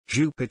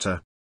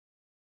Jupiter.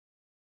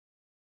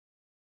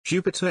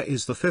 Jupiter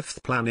is the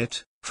fifth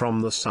planet,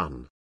 from the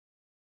Sun.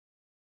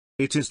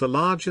 It is the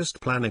largest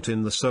planet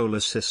in the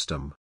solar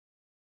system.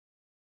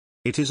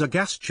 It is a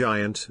gas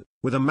giant,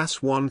 with a mass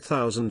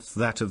 1,000th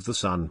that of the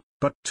Sun,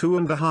 but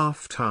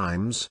 2.5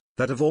 times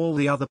that of all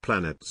the other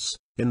planets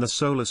in the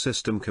solar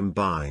system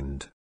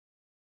combined.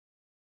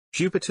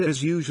 Jupiter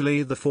is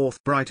usually the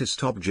fourth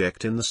brightest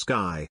object in the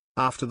sky,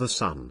 after the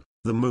Sun,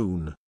 the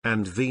Moon,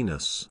 and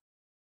Venus.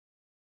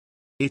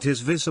 It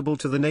is visible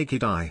to the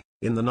naked eye,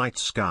 in the night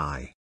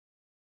sky.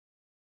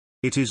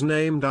 It is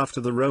named after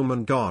the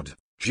Roman god,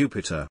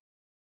 Jupiter.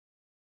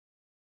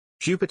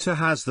 Jupiter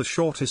has the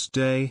shortest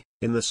day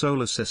in the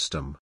solar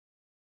system.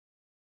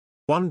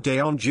 One day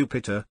on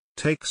Jupiter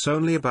takes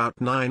only about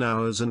 9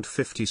 hours and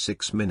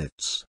 56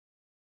 minutes.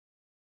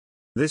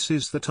 This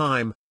is the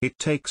time it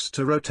takes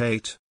to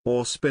rotate,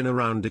 or spin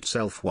around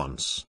itself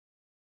once.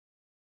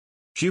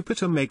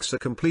 Jupiter makes a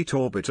complete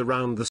orbit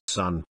around the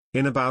Sun,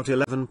 in about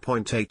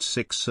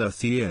 11.86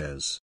 Earth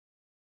years.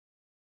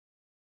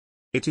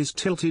 It is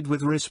tilted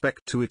with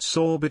respect to its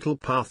orbital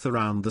path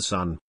around the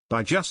Sun,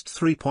 by just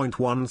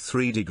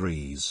 3.13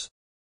 degrees.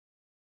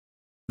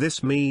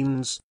 This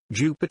means,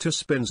 Jupiter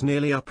spins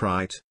nearly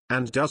upright,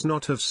 and does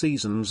not have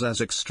seasons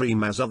as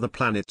extreme as other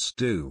planets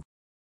do.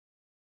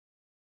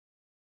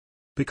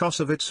 Because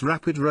of its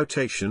rapid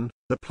rotation,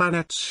 the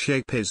planet's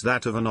shape is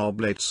that of an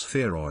oblate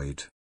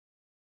spheroid.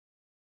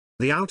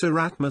 The outer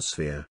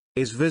atmosphere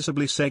is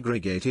visibly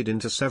segregated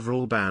into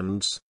several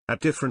bands, at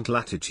different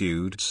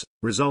latitudes,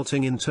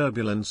 resulting in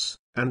turbulence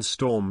and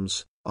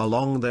storms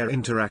along their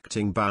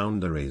interacting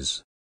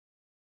boundaries.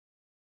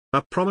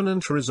 A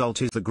prominent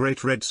result is the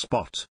Great Red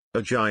Spot,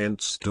 a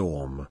giant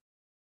storm.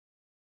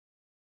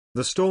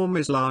 The storm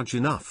is large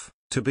enough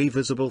to be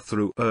visible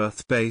through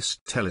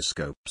Earth-based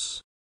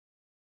telescopes.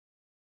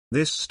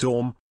 This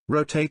storm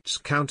rotates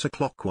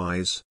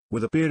counterclockwise,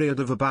 with a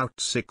period of about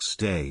 6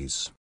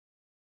 days.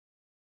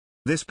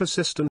 This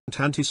persistent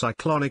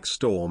anticyclonic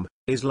storm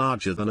is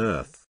larger than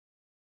Earth.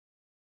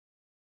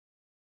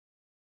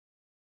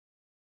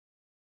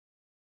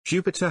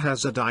 Jupiter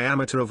has a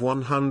diameter of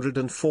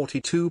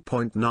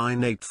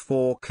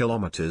 142.984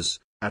 kilometers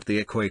at the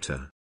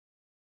equator.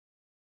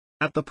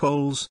 At the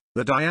poles,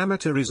 the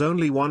diameter is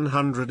only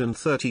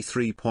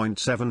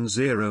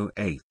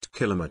 133.708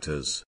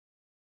 kilometers.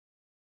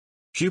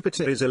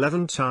 Jupiter is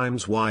 11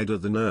 times wider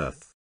than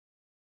Earth.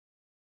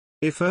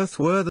 If Earth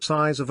were the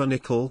size of a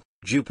nickel,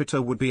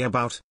 Jupiter would be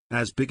about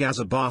as big as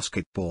a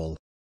basketball.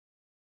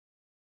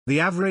 The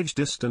average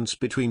distance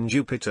between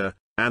Jupiter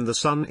and the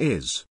Sun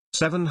is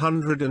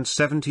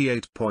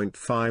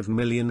 778.5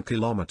 million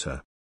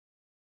kilometers.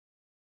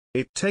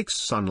 It takes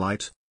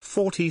sunlight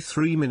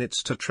 43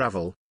 minutes to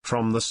travel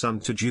from the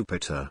Sun to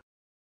Jupiter.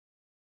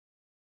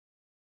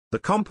 The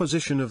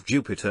composition of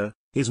Jupiter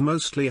is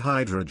mostly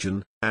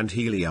hydrogen and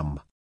helium.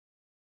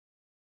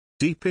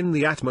 Deep in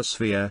the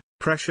atmosphere,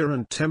 pressure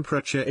and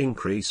temperature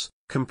increase,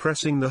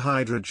 compressing the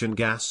hydrogen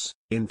gas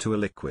into a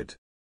liquid.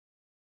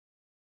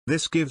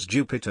 This gives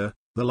Jupiter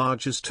the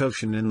largest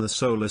ocean in the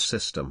solar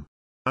system,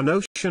 an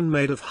ocean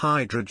made of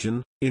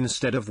hydrogen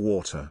instead of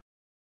water.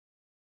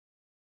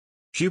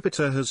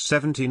 Jupiter has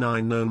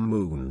 79 known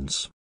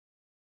moons.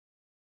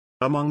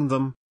 Among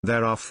them,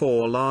 there are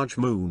 4 large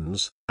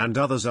moons, and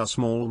others are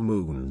small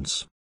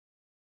moons.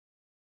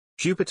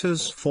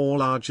 Jupiter's 4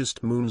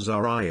 largest moons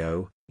are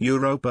Io,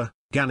 Europa,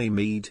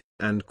 Ganymede,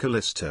 and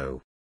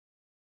Callisto.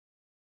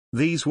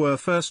 These were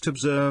first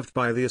observed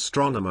by the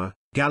astronomer,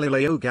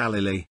 Galileo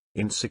Galilei,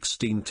 in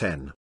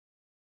 1610.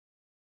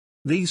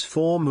 These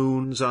 4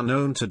 moons are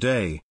known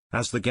today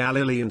as the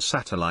Galilean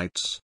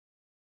satellites.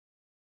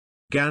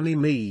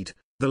 Ganymede,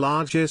 the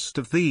largest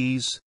of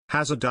these,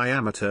 has a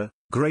diameter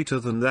greater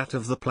than that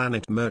of the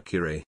planet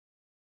Mercury.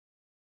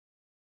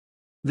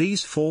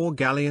 These 4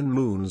 Galilean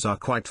moons are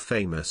quite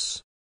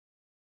famous.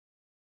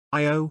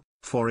 Io,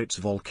 for its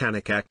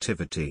volcanic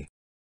activity.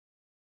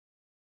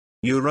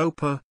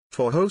 Europa,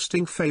 for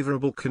hosting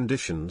favorable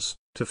conditions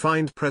to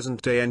find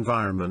present-day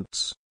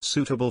environments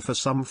suitable for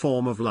some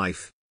form of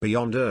life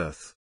beyond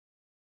Earth.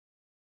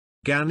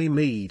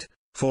 Ganymede,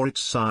 for its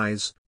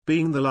size,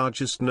 being the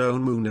largest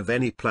known moon of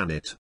any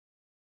planet.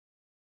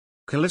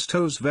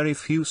 Callisto's very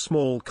few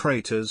small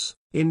craters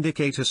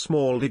indicate a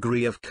small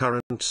degree of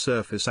current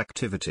surface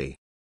activity.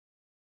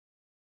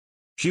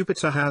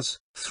 Jupiter has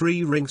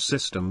 3 ring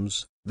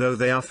systems, though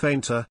they are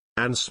fainter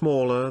and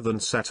smaller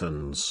than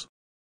Saturn's.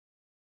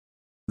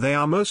 They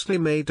are mostly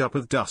made up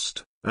of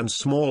dust and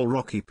small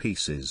rocky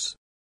pieces.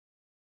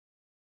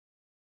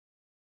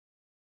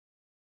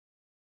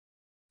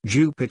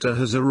 Jupiter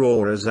has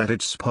auroras at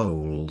its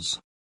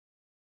poles.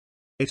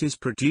 It is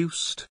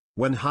produced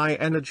when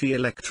high-energy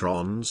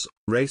electrons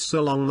race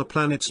along the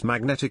planet's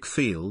magnetic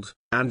field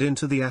and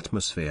into the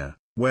atmosphere,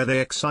 where they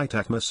excite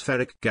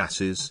atmospheric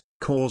gases,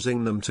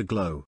 causing them to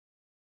glow.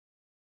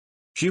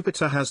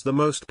 Jupiter has the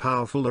most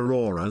powerful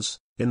auroras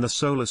in the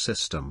solar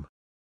system.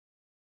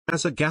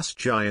 As a gas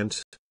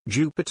giant,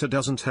 Jupiter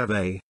doesn't have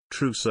a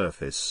true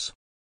surface.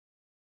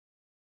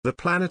 The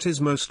planet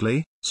is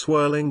mostly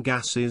swirling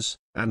gases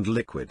and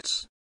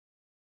liquids.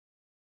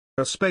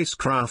 A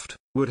spacecraft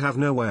would have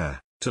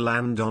nowhere to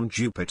land on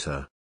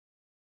Jupiter.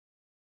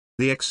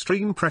 The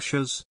extreme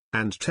pressures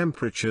and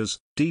temperatures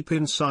deep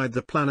inside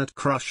the planet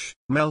crush,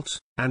 melt,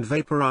 and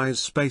vaporize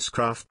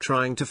spacecraft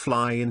trying to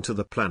fly into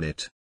the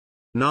planet.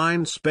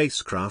 9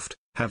 spacecraft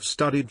have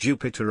studied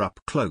Jupiter up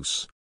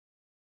close.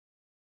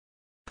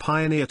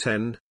 Pioneer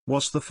 10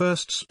 was the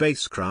first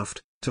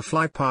spacecraft to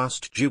fly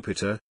past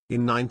Jupiter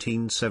in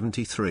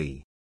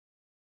 1973.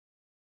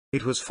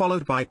 It was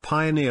followed by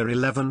Pioneer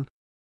 11,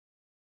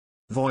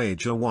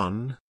 Voyager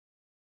 1,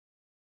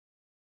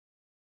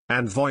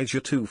 and Voyager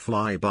 2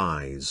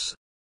 flybys.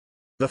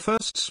 The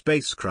first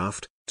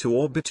spacecraft to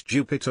orbit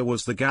Jupiter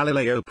was the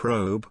Galileo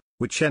probe,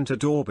 which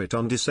entered orbit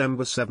on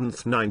December 7,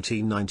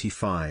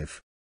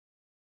 1995.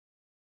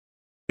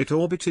 It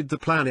orbited the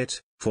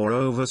planet for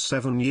over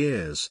 7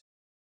 years.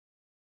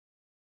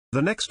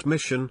 The next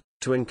mission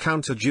to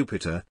encounter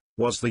Jupiter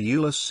was the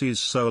Ulysses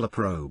solar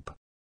probe.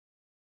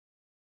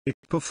 It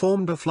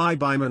performed a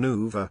flyby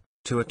maneuver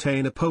to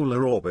attain a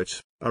polar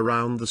orbit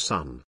around the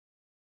Sun.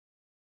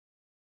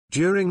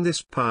 During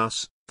this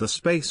pass, the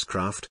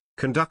spacecraft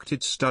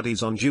conducted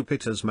studies on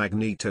Jupiter's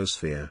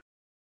magnetosphere.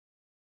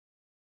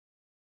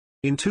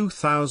 In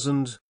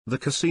 2000, the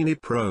Cassini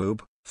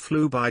Probe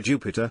flew by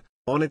Jupiter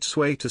on its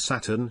way to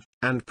Saturn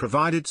and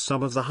provided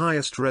some of the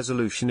highest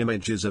resolution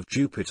images of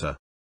Jupiter.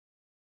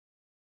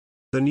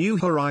 The New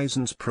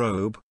Horizons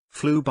probe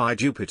flew by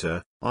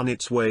Jupiter on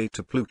its way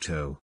to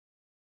Pluto.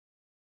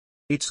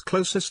 Its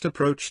closest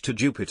approach to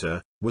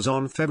Jupiter was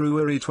on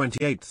February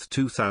 28,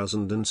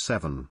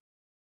 2007.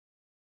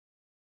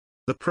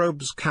 The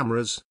probe's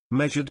cameras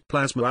measured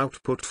plasma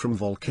output from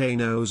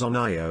volcanoes on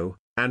Io,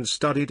 and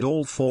studied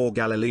all 4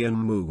 Galilean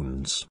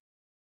moons.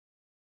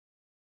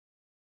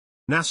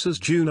 NASA's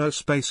Juno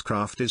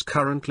spacecraft is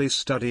currently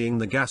studying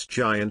the gas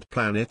giant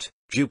planet,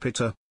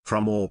 Jupiter,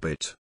 from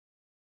orbit.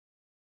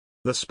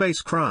 The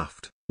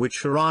spacecraft,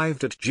 which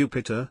arrived at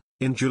Jupiter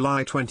in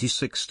July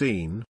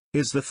 2016,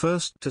 is the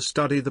first to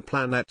study the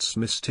planet's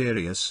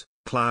mysterious,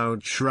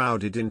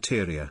 cloud-shrouded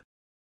interior.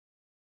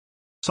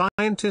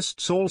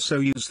 Scientists also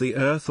use the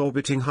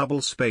Earth-orbiting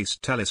Hubble Space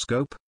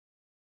Telescope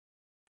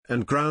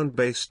and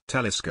ground-based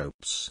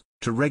telescopes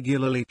to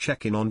regularly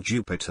check in on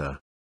Jupiter.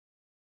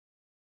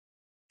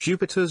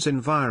 Jupiter's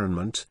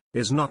environment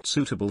is not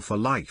suitable for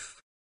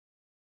life.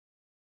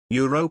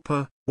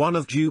 Europa, one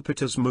of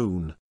Jupiter's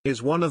moons,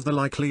 is one of the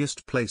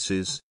likeliest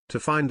places to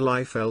find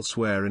life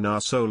elsewhere in our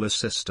solar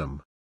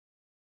system.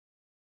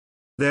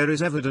 There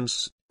is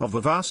evidence of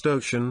a vast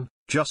ocean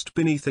just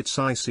beneath its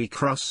icy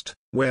crust,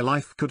 where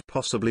life could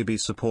possibly be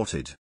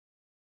supported.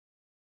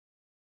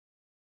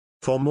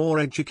 For more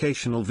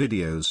educational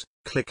videos,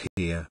 click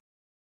here.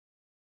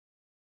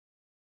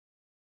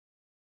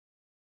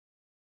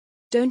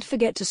 Don't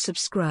forget to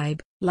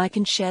subscribe, like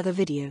and share the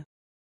video.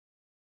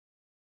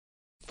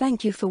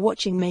 Thank you for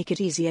watching Make It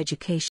Easy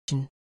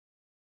Education.